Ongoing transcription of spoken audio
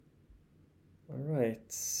Right,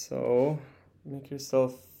 so make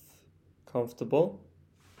yourself comfortable.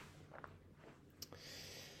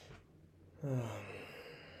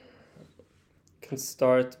 Can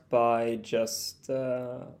start by just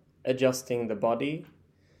adjusting the body.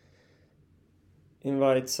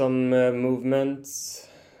 Invite some movements,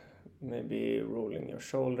 maybe rolling your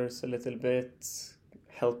shoulders a little bit,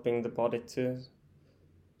 helping the body to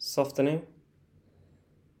softening.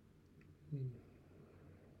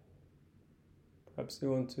 Perhaps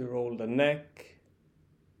you want to roll the neck.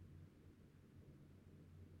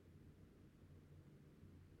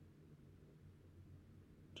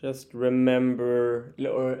 Just remember,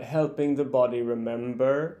 or helping the body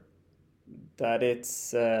remember that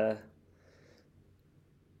it's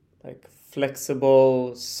like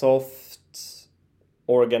flexible, soft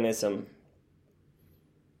organism.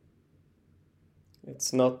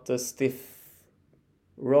 It's not a stiff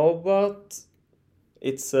robot.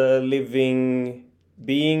 It's a living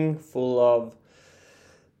being full of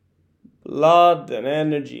blood and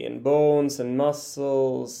energy and bones and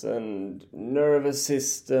muscles and nervous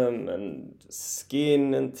system and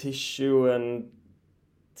skin and tissue and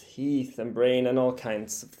teeth and brain and all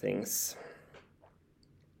kinds of things.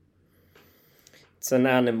 It's an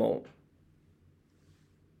animal.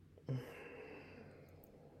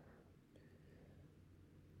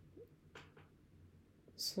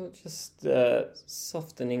 So just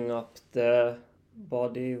softening up the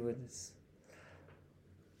body with this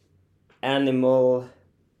animal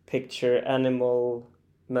picture, animal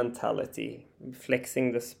mentality.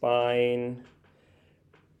 Flexing the spine.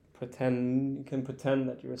 You can pretend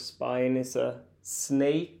that your spine is a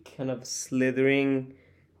snake, kind of slithering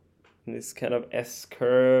in this kind of S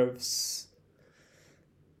curves.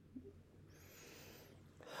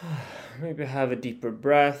 Maybe have a deeper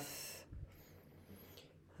breath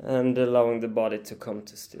and allowing the body to come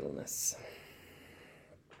to stillness.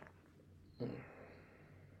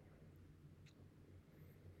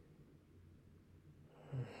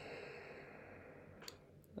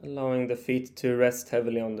 Allowing the feet to rest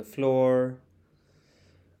heavily on the floor,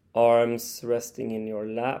 arms resting in your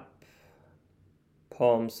lap,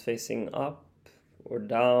 palms facing up or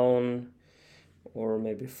down, or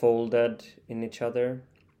maybe folded in each other,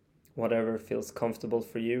 whatever feels comfortable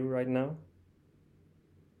for you right now.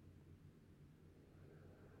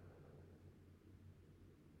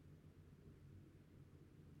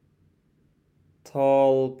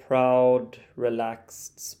 Tall, proud,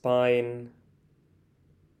 relaxed spine.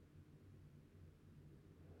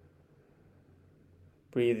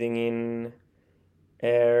 Breathing in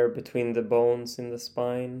air between the bones in the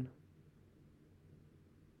spine.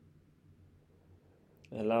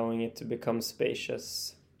 Allowing it to become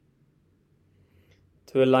spacious.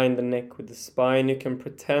 To align the neck with the spine, you can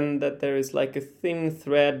pretend that there is like a thin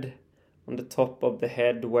thread on the top of the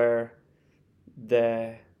head where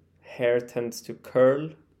the hair tends to curl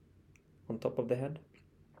on top of the head.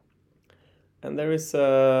 And there is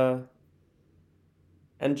a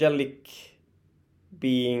angelic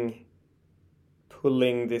being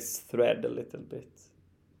pulling this thread a little bit,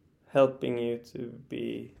 helping you to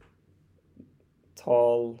be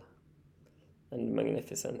tall and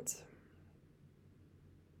magnificent.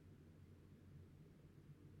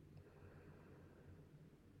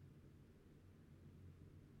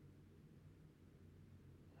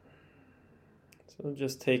 So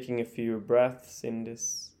just taking a few breaths in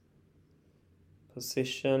this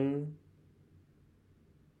position.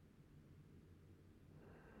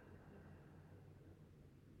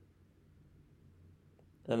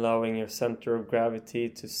 Allowing your center of gravity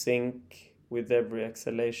to sink with every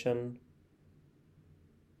exhalation.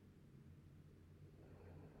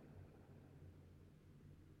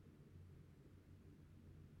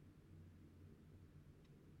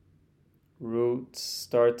 Roots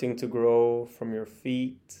starting to grow from your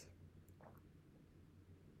feet,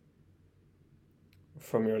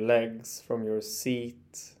 from your legs, from your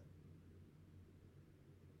seat,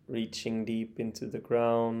 reaching deep into the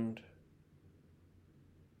ground,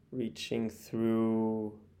 reaching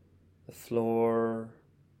through the floor,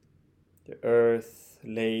 the earth,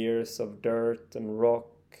 layers of dirt and rock.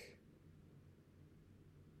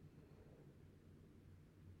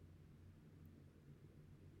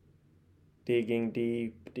 Digging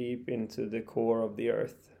deep, deep into the core of the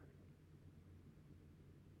earth.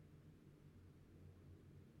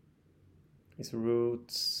 These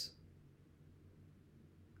roots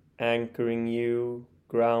anchoring you,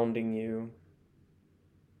 grounding you.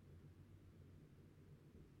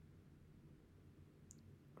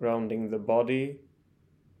 Grounding the body,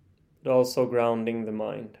 but also grounding the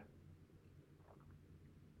mind.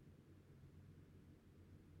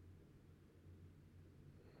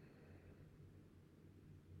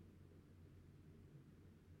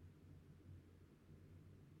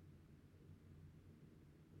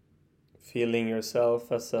 feeling yourself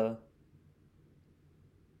as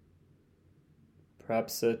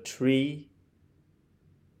perhaps a tree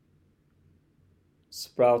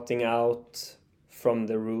sprouting out from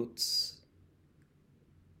the roots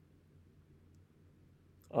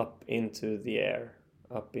up into the air,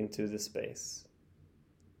 up into the space.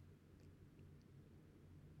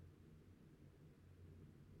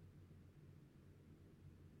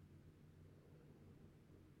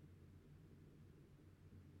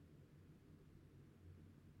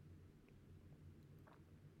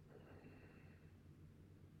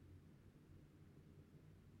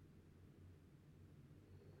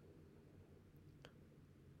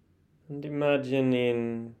 And imagine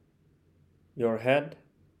in your head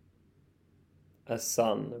a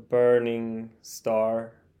sun, a burning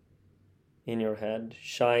star in your head,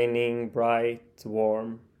 shining, bright,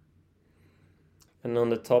 warm. And on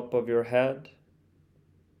the top of your head,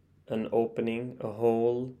 an opening, a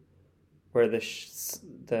hole, where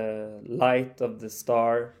the light of the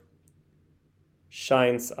star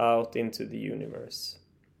shines out into the universe.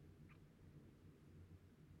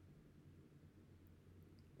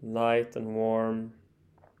 Light and warm,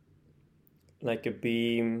 like a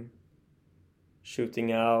beam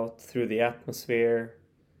shooting out through the atmosphere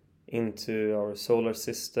into our solar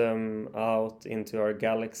system, out into our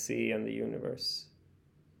galaxy and the universe.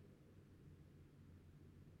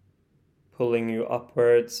 Pulling you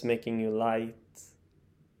upwards, making you light.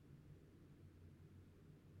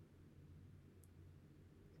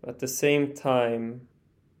 At the same time,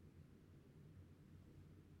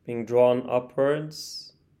 being drawn upwards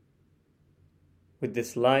with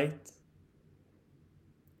this light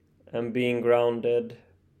and being grounded,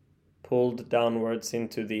 pulled downwards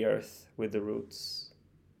into the earth with the roots.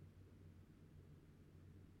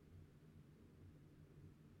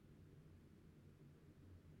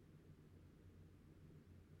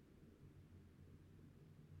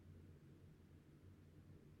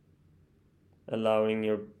 Allowing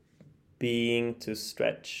your being to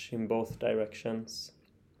stretch in both directions.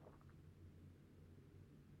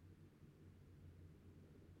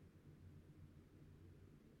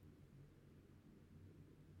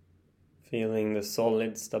 Feeling the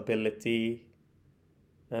solid stability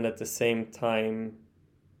and at the same time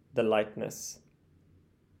the lightness.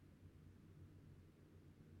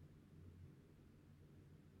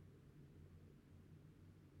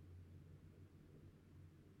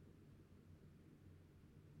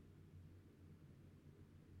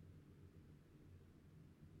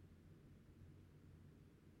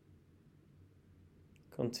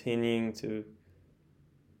 Continuing to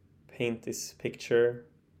paint this picture.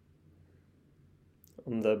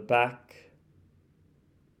 On the back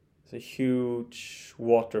is a huge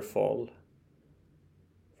waterfall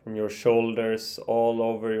from your shoulders all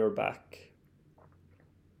over your back,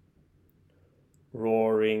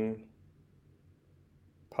 roaring,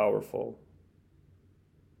 powerful.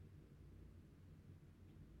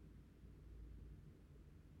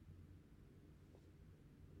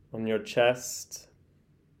 On your chest,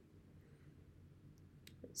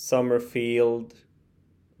 summer field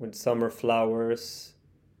with summer flowers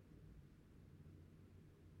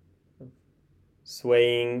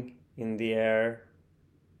swaying in the air,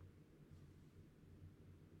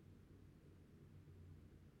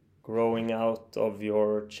 growing out of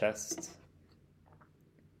your chest.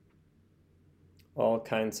 All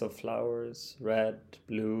kinds of flowers, red,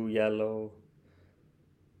 blue, yellow,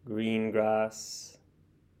 green grass,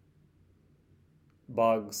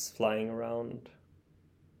 bugs flying around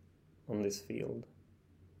on this field.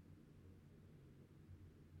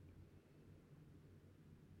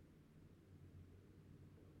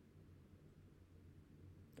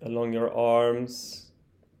 Along your arms,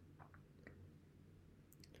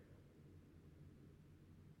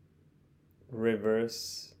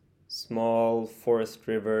 rivers, small forest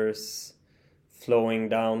rivers flowing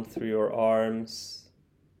down through your arms,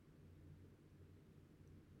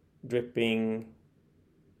 dripping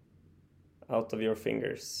out of your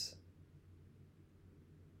fingers.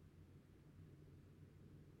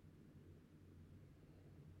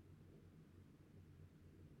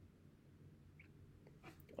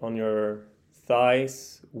 On your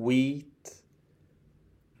thighs, wheat,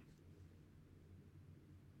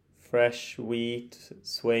 fresh wheat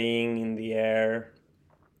swaying in the air,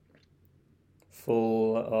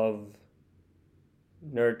 full of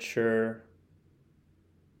nurture,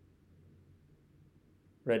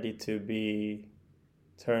 ready to be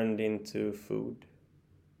turned into food.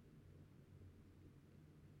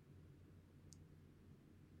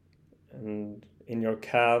 And in your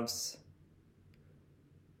calves,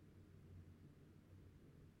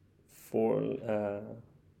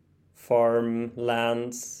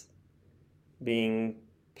 farmlands being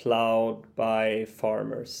plowed by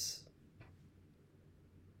farmers.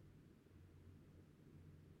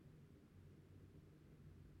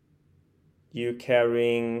 You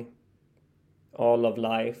carrying all of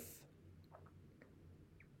life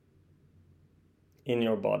in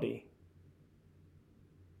your body.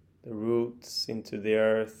 The roots into the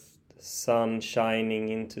earth, the sun shining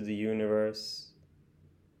into the universe,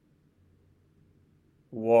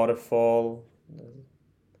 waterfall, the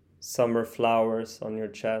summer flowers on your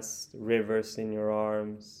chest, rivers in your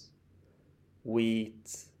arms,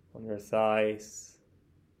 wheat on your thighs,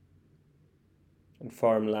 and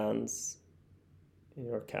farmlands in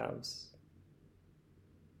your calves.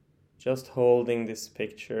 Just holding this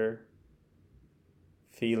picture,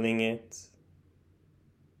 feeling it.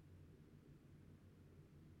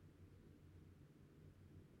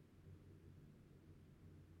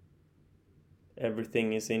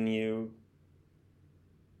 Everything is in you,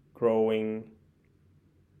 growing,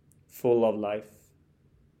 full of life.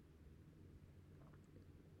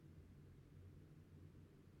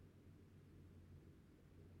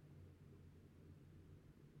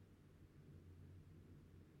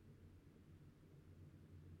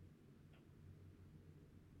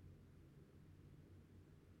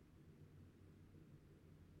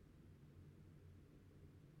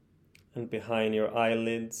 And behind your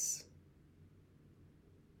eyelids,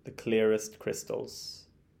 the clearest crystals.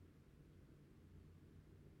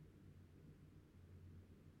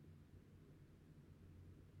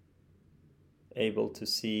 Able to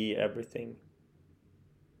see everything.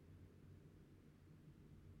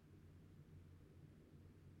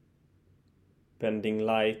 Bending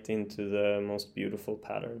light into the most beautiful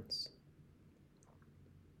patterns.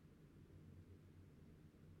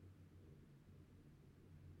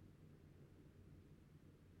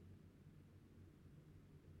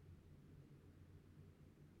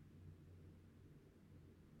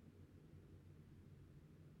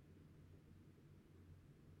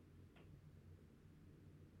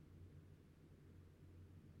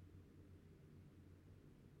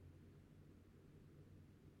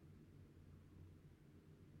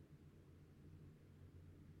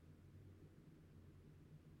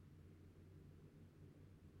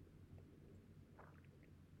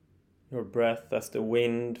 Your breath as the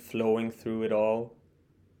wind flowing through it all.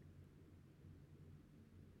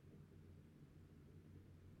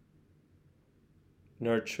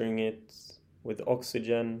 Nurturing it with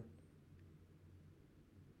oxygen.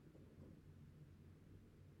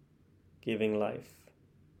 Giving life.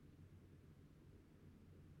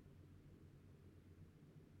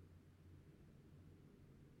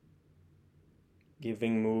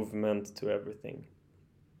 Giving movement to everything.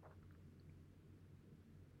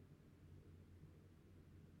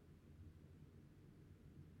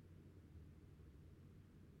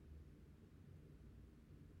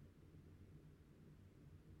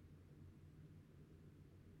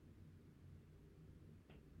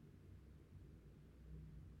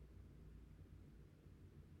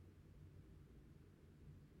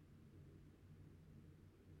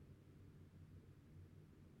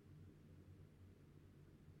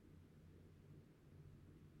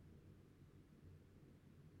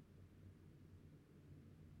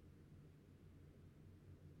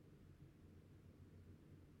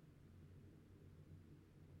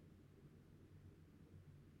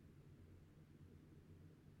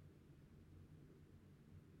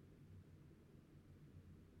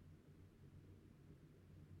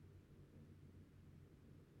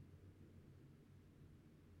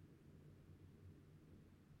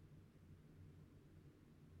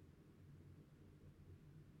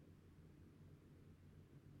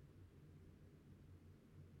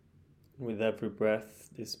 With every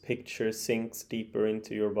breath, this picture sinks deeper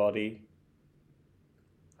into your body.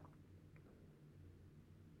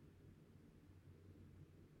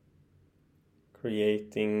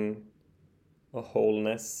 Creating a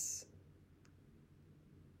wholeness.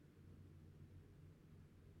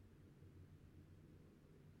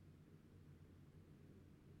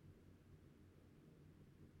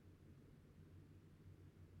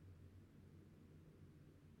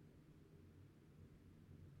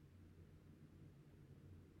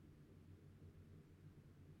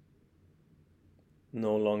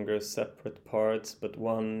 No longer separate parts, but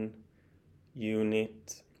one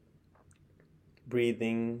unit,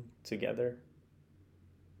 breathing together,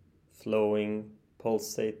 flowing,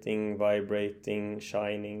 pulsating, vibrating,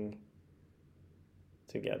 shining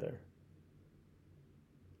together.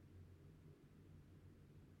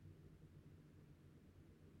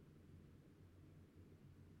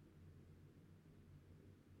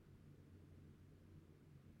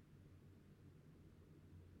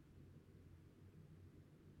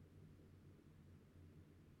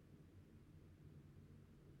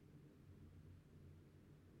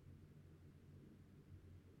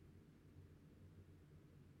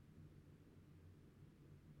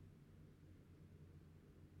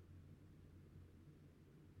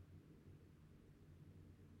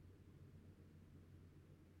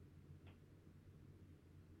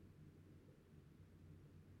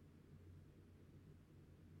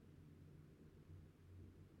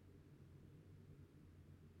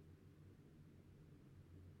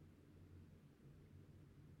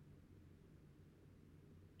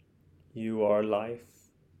 You are life.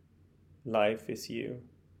 Life is you.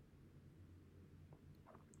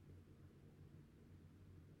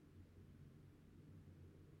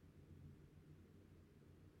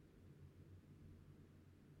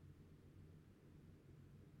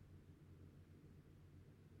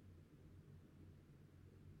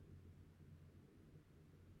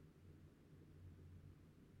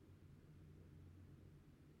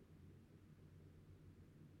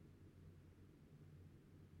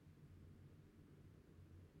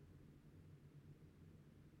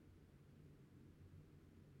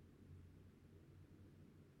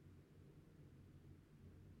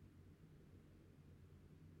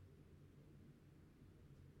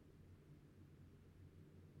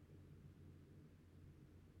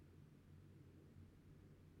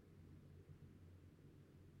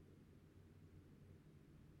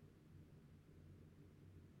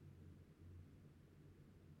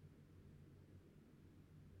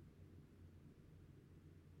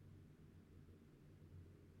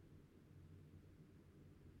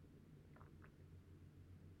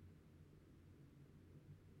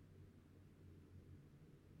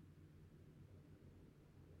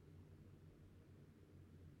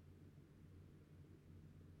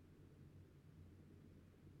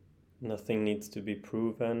 Nothing needs to be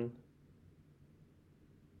proven.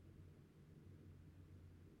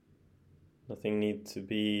 Nothing needs to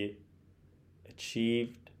be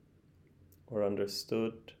achieved or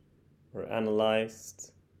understood or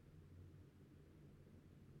analyzed.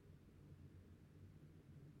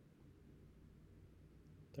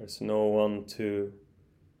 There's no one to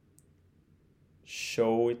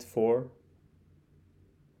show it for.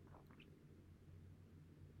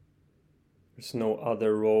 There's no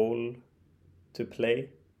other role to play.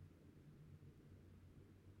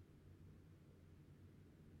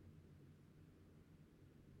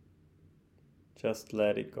 Just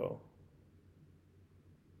let it go.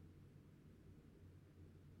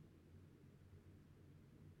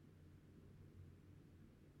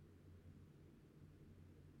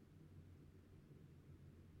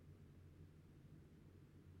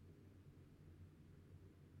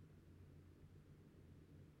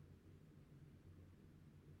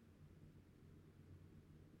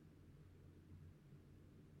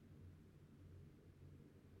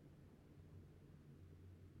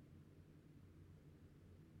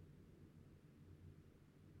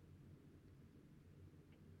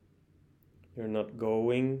 You're not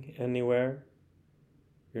going anywhere.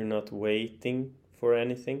 You're not waiting for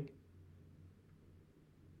anything.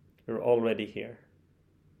 You're already here.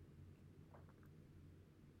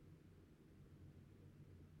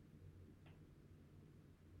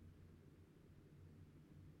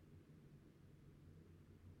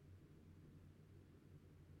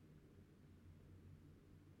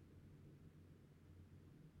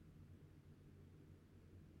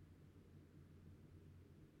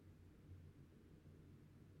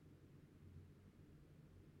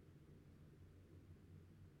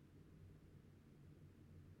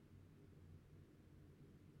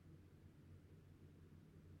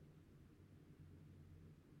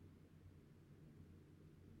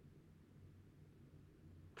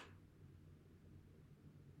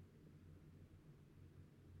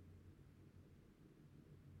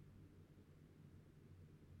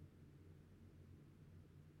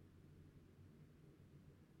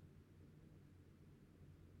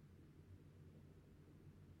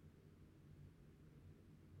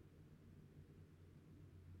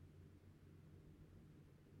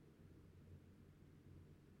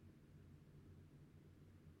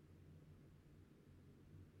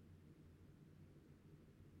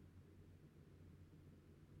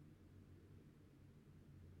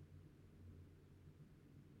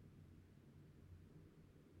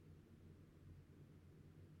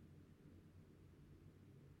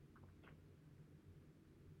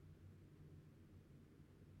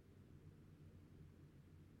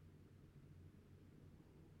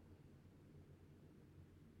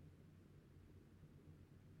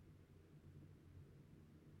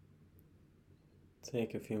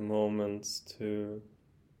 Take a few moments to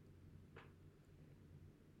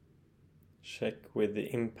check with the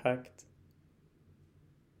impact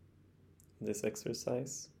of this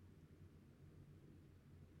exercise.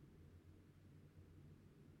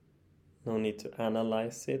 No need to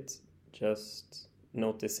analyze it, just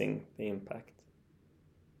noticing the impact.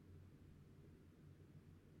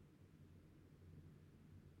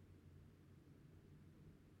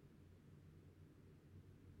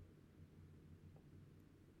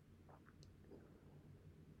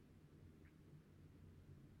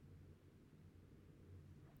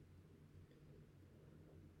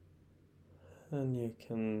 And you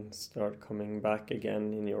can start coming back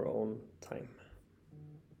again in your own time.